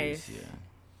 imagery features. Nice.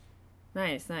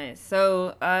 Yeah. Nice.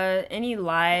 So, any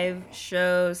live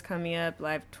shows coming up,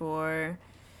 live tour,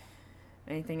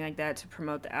 anything like that to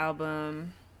promote the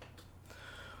album?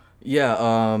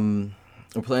 Yeah,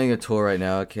 we're playing a tour right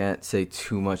now. I can't say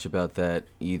too much about that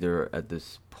either at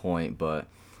this point, but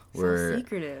we're So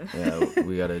secretive. yeah,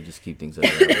 we gotta just keep things under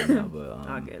wraps right now. But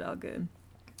All good.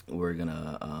 we're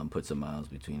gonna put some miles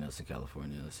between us and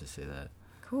California. Let's just say that.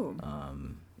 Cool.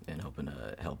 And hoping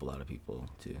to help a lot of people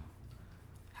too.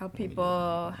 Help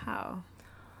people how?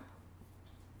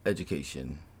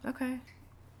 Education. Okay.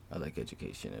 I like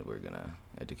education, and we're gonna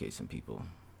educate some people.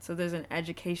 So there's an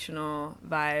educational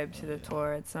vibe to the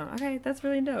tour. It's okay. That's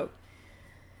really dope.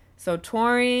 So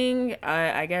touring,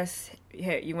 I guess.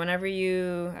 Whenever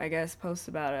you, I guess, post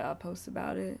about it, I'll post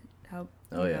about it. Help.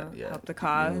 Oh you yeah, know, yeah. Help the Keep me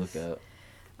on the cause. lookout.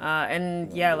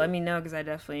 And yeah, let me know because I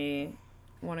definitely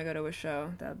want to go to a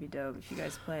show. That would be dope if you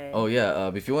guys play. Oh yeah,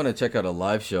 if you want to check out a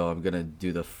live show, I'm gonna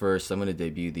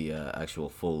debut the actual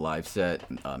full live set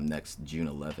next June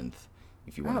 11th.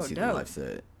 If you want Oh, to see the dope. live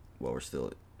set while we're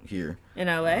still here. In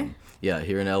LA. Yeah,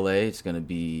 here in LA, it's gonna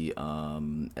be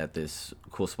at this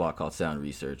cool spot called Sound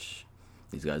Research.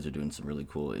 These guys are doing some really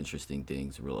cool, interesting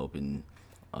things. Real open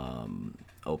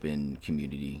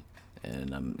community,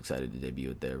 and I'm excited to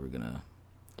debut it there. We're gonna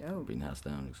Dope. bring the house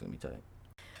down. It's gonna be tight.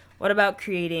 What about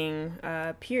creating,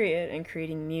 period, and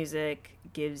creating music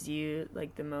gives you,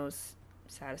 like, the most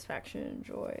satisfaction and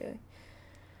joy?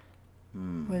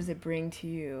 What does it bring to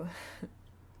you?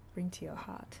 Bring to your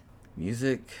heart?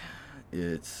 Music,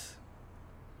 it's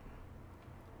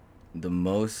the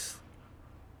most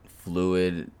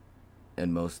fluid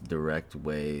and most direct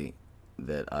way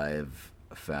that I've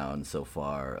found so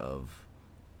far of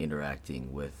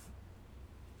interacting with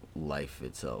life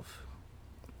itself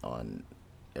on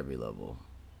every level.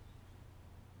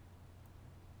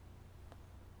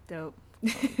 Dope.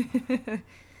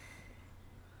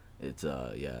 It's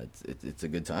it's a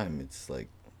good time. It's like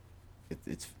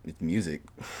it's music.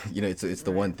 You know, it's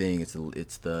the one thing.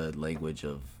 It's the language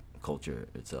of culture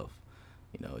itself.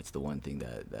 You know, it's the one thing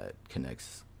that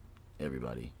connects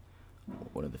everybody.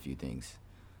 One of the few things.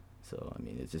 So I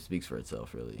mean, it just speaks for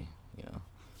itself, really. You know,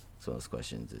 it's one of those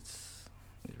questions. It's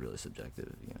really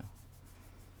subjective. You know.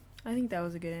 I think that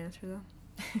was a good answer, though.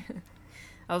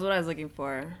 That was what I was looking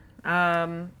for.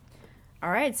 All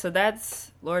right, so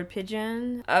that's Lord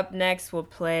Pidjeon. Up next, we'll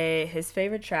play his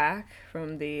favorite track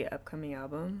from the upcoming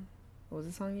album. What was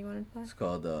the song you wanted to play? It's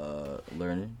called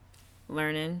Learning.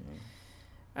 Learning.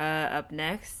 Up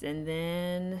next, and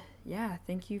then, yeah,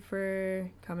 thank you for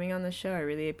coming on the show. I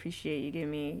really appreciate you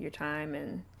giving me your time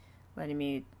and letting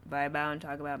me vibe out and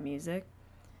talk about music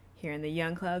here in the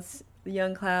Young Cloud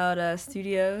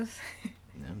Studios.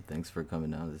 Yeah, thanks for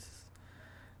coming out.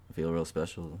 I feel real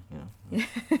special, you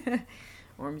know.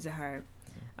 Warms the heart.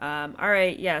 All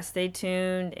right, yeah, stay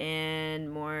tuned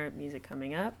and more music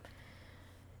coming up.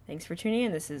 Thanks for tuning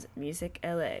in. This is Musick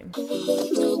LA.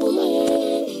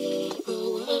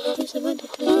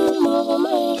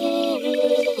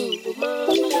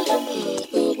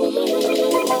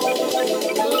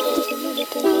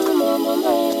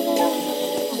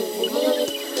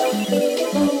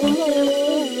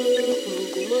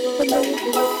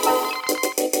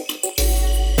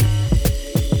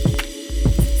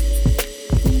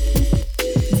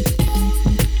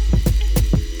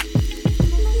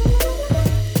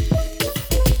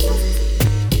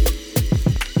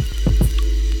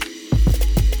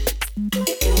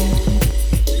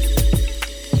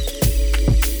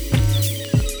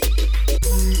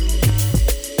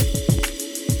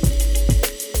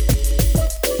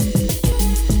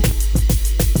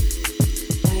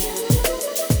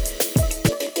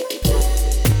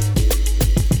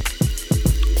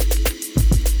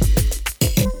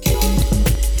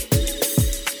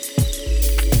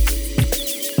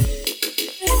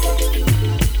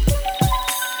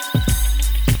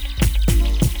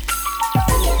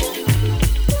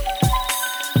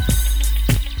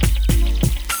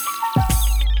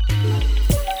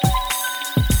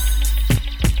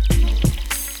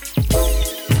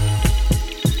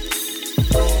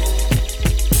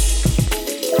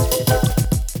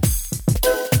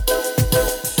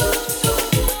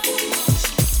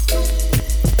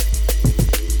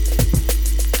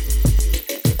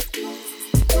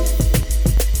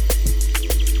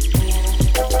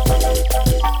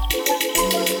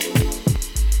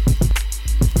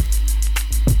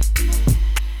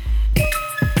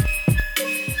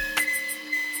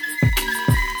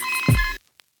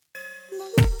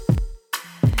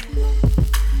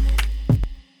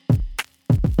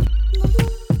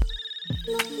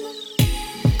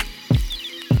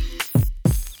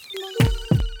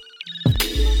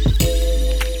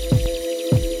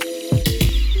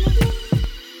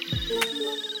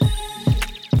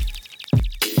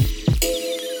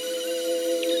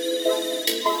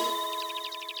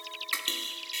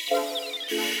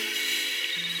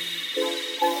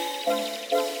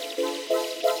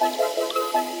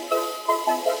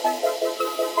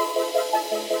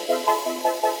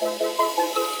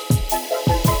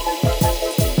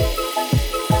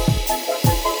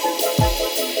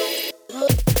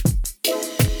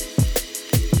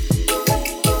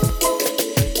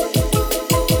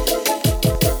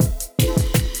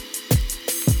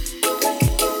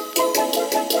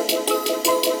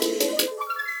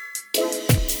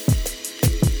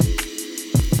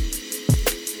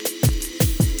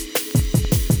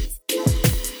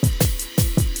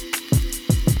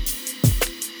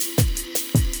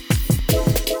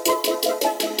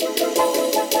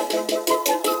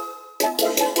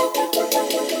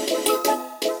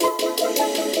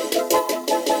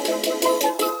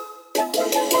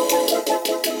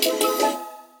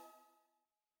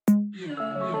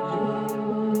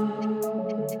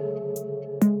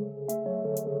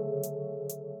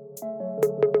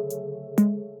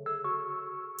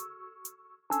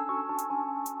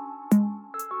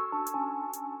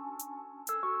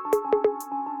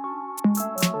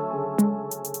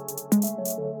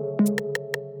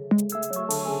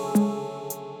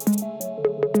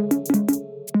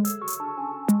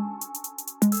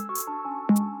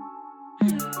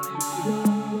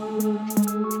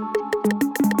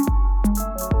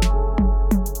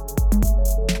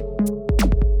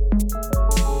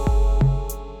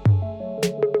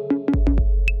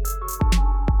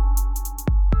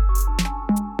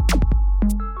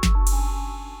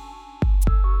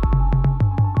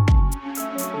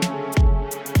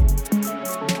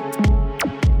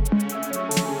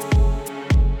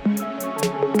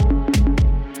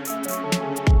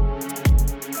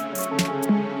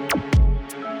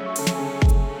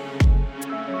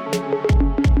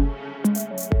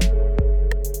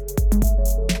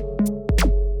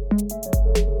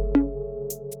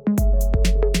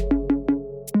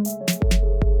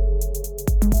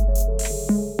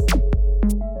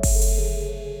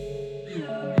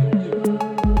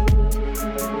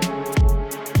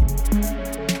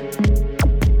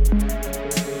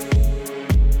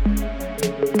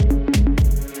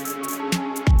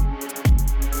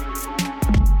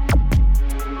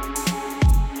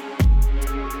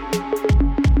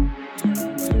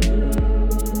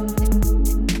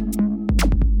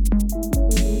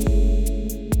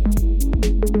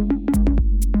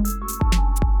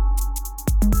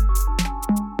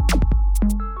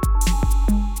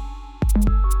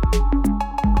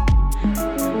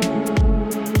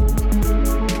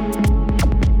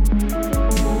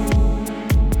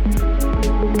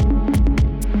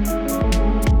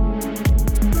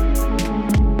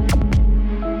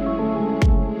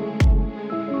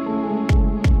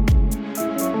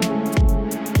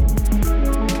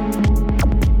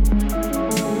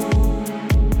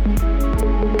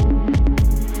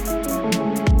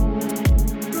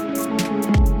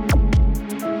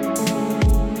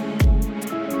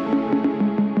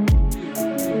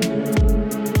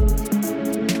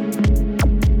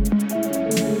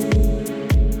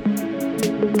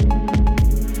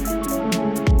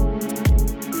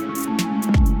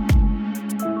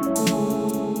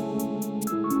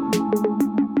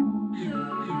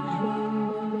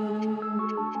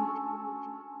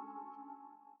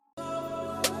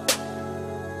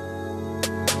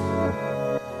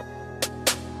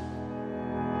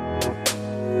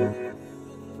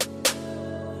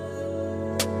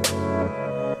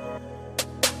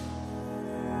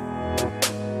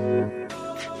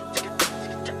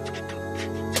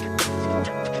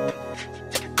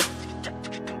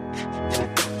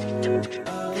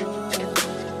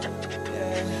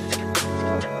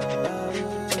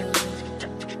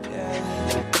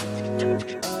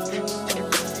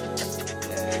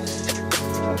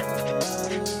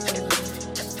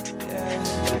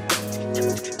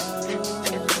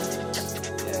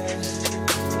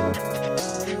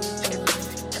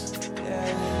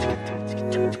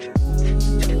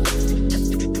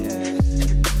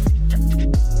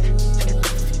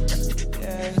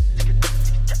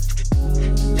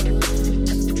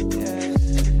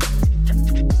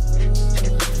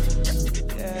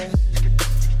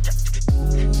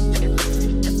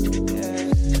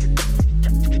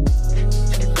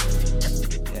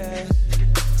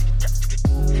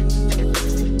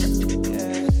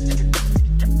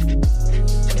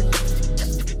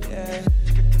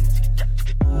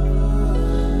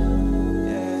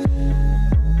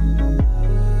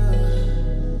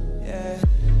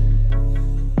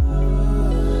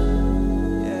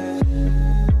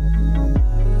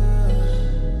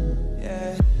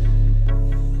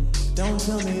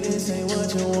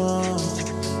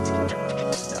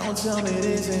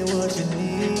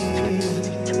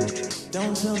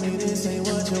 Don't tell me this ain't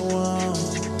what you want.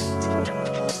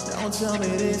 Don't tell me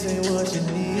this ain't what you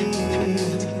need.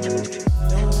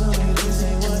 Don't tell me this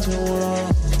ain't what you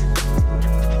want.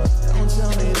 Don't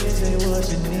tell me this ain't what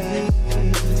you need.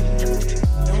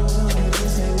 Don't tell me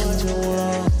this ain't what you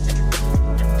want.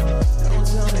 Don't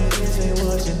tell me this ain't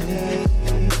what you need.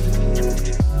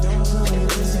 Don't tell me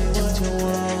this ain't what you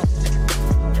want.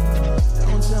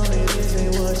 Don't tell me this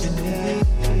ain't what you need.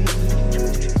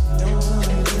 Don't tell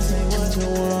me this ain't what you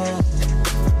want.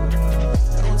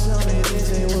 Don't tell me this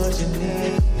ain't what you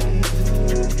need.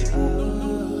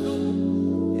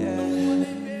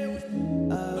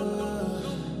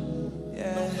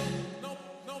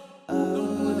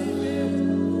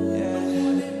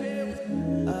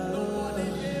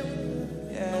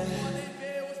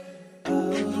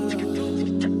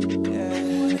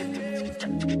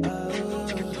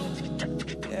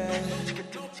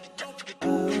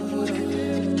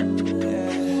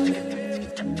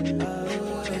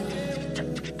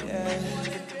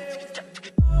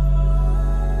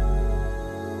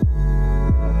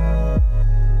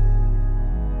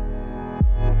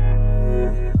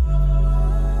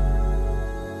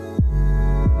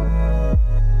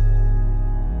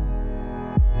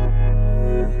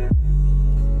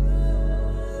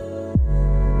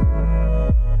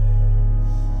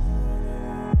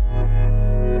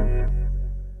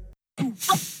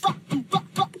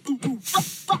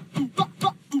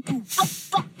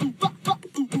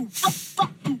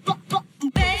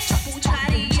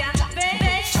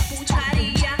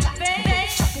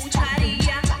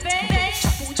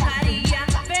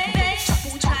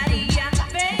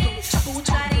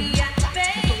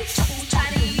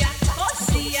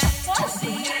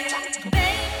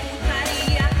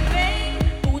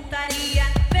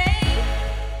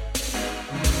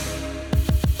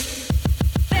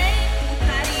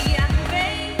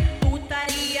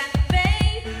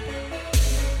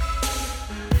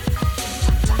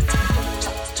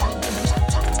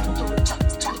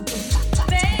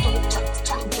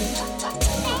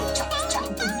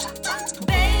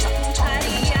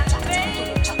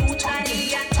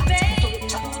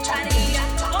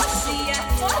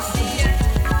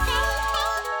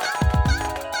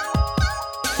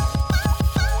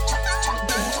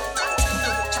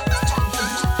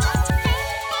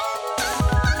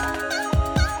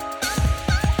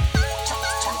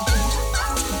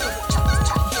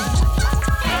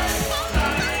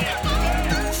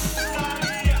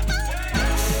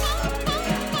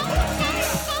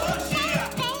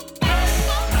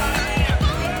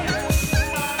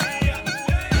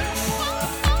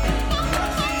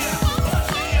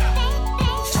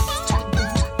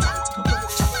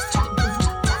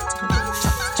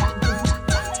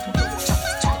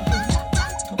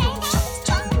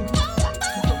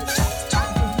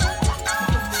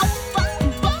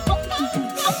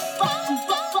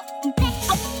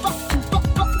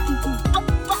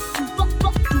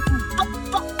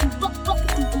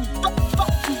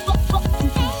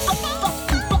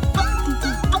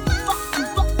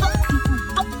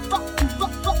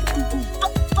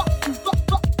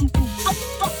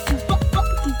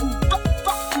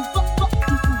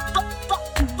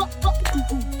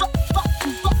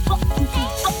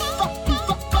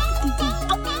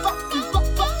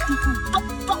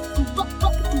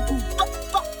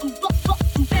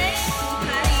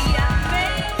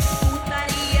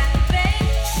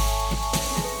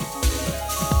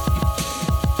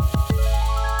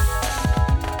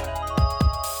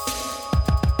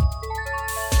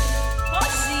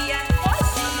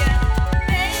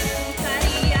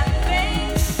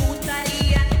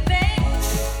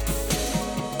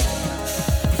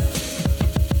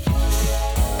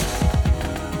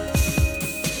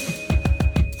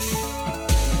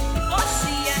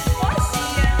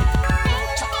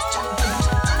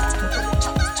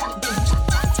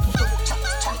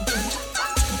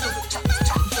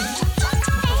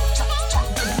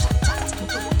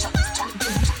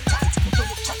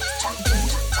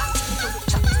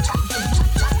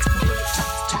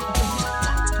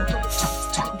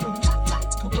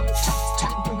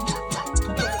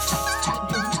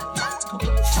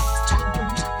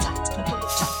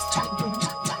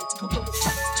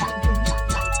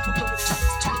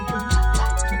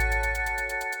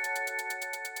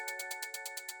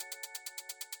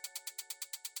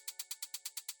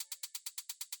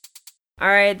 All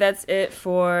right, that's it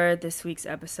for this week's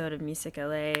episode of Musick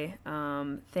LA.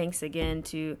 Thanks again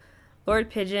to Lord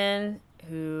Pidjeon,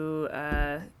 who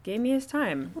gave me his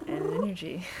time and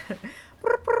energy.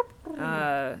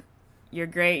 You're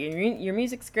great. Your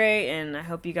music's great, and I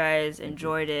hope you guys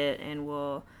enjoyed it, and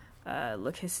will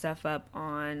look his stuff up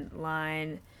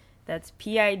online That's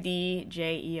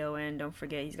Pidjeon. Don't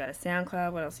forget, he's got a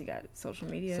SoundCloud. What else he got? Social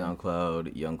media?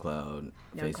 SoundCloud, YoungCloud,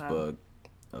 YoungCloud.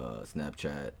 Facebook,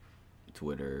 Snapchat,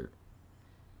 Twitter,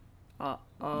 All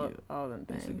them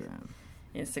things.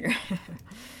 Instagram.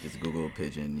 Just Google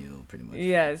Pidjeon, you'll pretty much.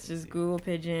 Yeah, it's just Google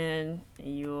Pidjeon,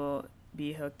 and you will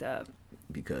be hooked up.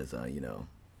 Because,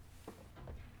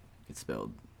 it's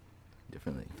spelled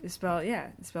differently. It's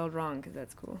spelled wrong because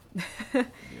that's cool. You'll be able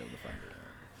to find it.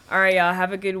 All right, y'all.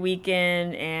 Have a good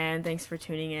weekend, and thanks for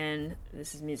tuning in.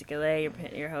 This is Music LA.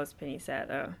 Your host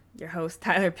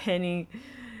Tyler Penny.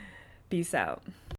 Peace out.